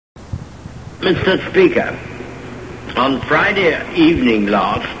Mr. Speaker, on Friday evening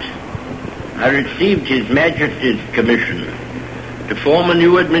last, I received His Majesty's commission to form a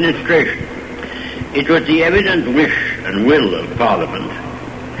new administration. It was the evident wish and will of Parliament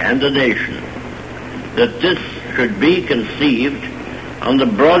and the nation that this should be conceived on the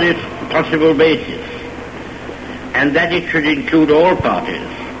broadest possible basis, and that it should include all parties,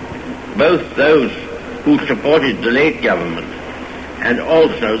 both those who supported the late government and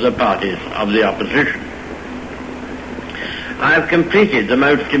also the parties of the opposition. I have completed the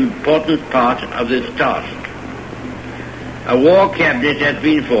most important part of this task. A war cabinet has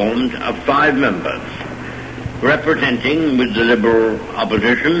been formed of 5 members, representing, with the Liberal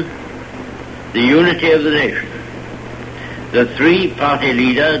opposition, the unity of the nation. The 3 party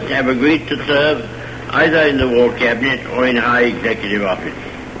leaders have agreed to serve either in the war cabinet or in high executive office.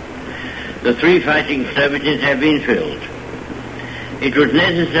 The 3 fighting services have been filled. It was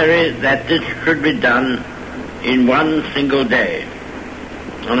necessary that this should be done in one single day,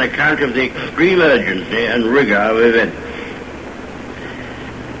 on account of the extreme urgency and rigour of events.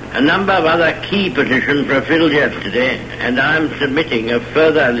 A number of other key positions were filled yesterday, and I am submitting a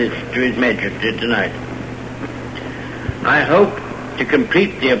further list to His Majesty tonight. I hope to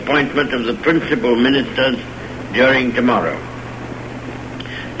complete the appointment of the principal ministers during tomorrow.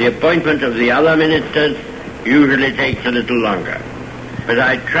 The appointment of the other ministers usually takes a little longer, but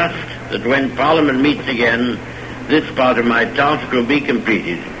I trust that when Parliament meets again, this part of my task will be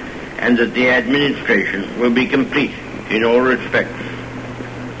completed, and that the administration will be complete in all respects.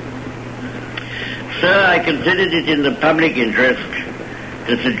 Sir, I considered it in the public interest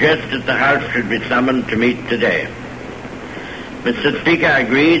to suggest that the House should be summoned to meet today. Mr. Speaker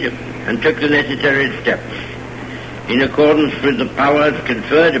agreed and took the necessary steps in accordance with the powers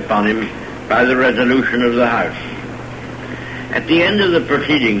conferred upon him by the resolution of the House. At the end of the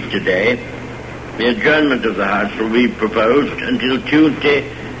proceedings today, the adjournment of the House will be proposed until Tuesday,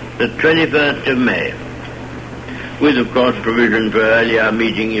 the 21st of May, with, of course, provision for earlier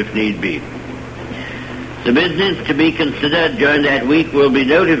meeting if need be. The business to be considered during that week will be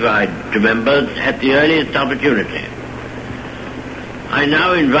notified to members at the earliest opportunity. I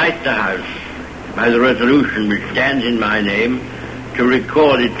now invite the House, by the resolution which stands in my name, to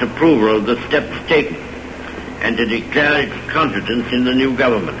record its approval of the steps taken and to declare its confidence in the new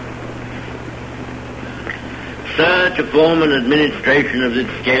government. Sir, to form an administration of this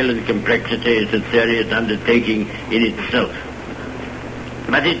scale and complexity is a serious undertaking in itself.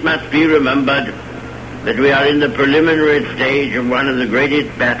 But it must be remembered that we are in the preliminary stage of one of the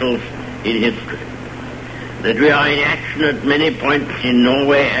greatest battles in history, that we are in action at many points in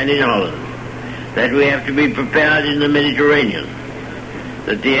Norway and in Holland, that we have to be prepared in the Mediterranean,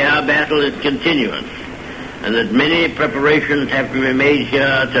 that the air battle is continuous, and that many preparations have to be made here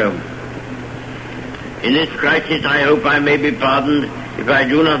at home. In this crisis, I hope I may be pardoned if I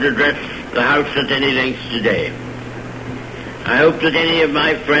do not address the House at any length today. I hope that any of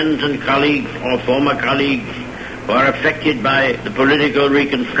my friends and colleagues or former colleagues who are affected by the political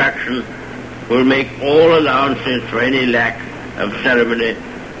reconstruction will make all allowances for any lack of ceremony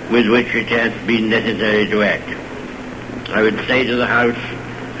with which it has been necessary to act. I would say to the House,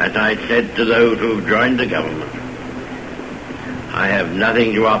 as I said to those who have joined the government, I have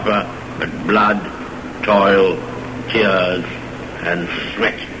nothing to offer but blood, toil, tears, and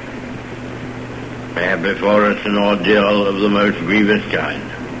sweat. We have before us an ordeal of the most grievous kind.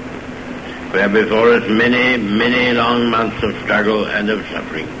 We have before us many, many long months of struggle and of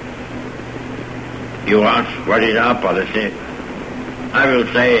suffering. You ask, what is our policy? I will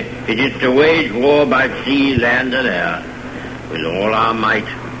say, it is to wage war by sea, land, and air, with all our might,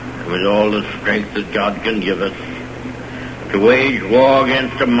 and with all the strength that God can give us, to wage war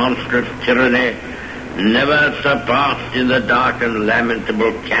against a monstrous tyranny never surpassed in the dark and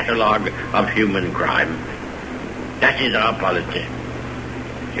lamentable catalogue of human crime. That is our policy.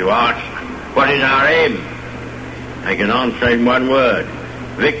 You ask, what is our aim? I can answer in one word,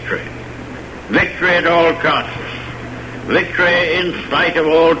 victory. Victory at all costs. Victory in spite of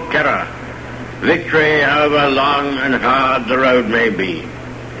all terror. Victory however long and hard the road may be.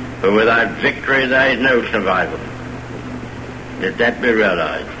 For without victory there is no survival. Let that be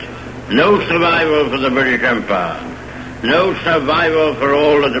realized. No survival for the British Empire. No survival for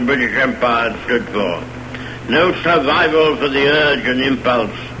all that the British Empire stood for. No survival for the urge and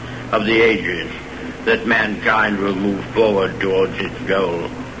impulse of the ages that mankind will move forward towards its goal.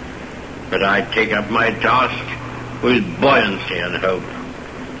 But I take up my task with buoyancy and hope.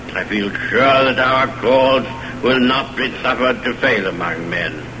 I feel sure that our cause will not be suffered to fail among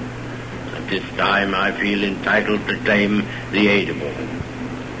men. At this time I feel entitled to claim the aid of all.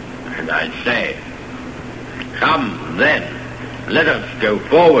 I And I say, come then, let us go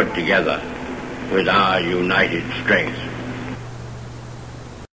forward together with our united strength.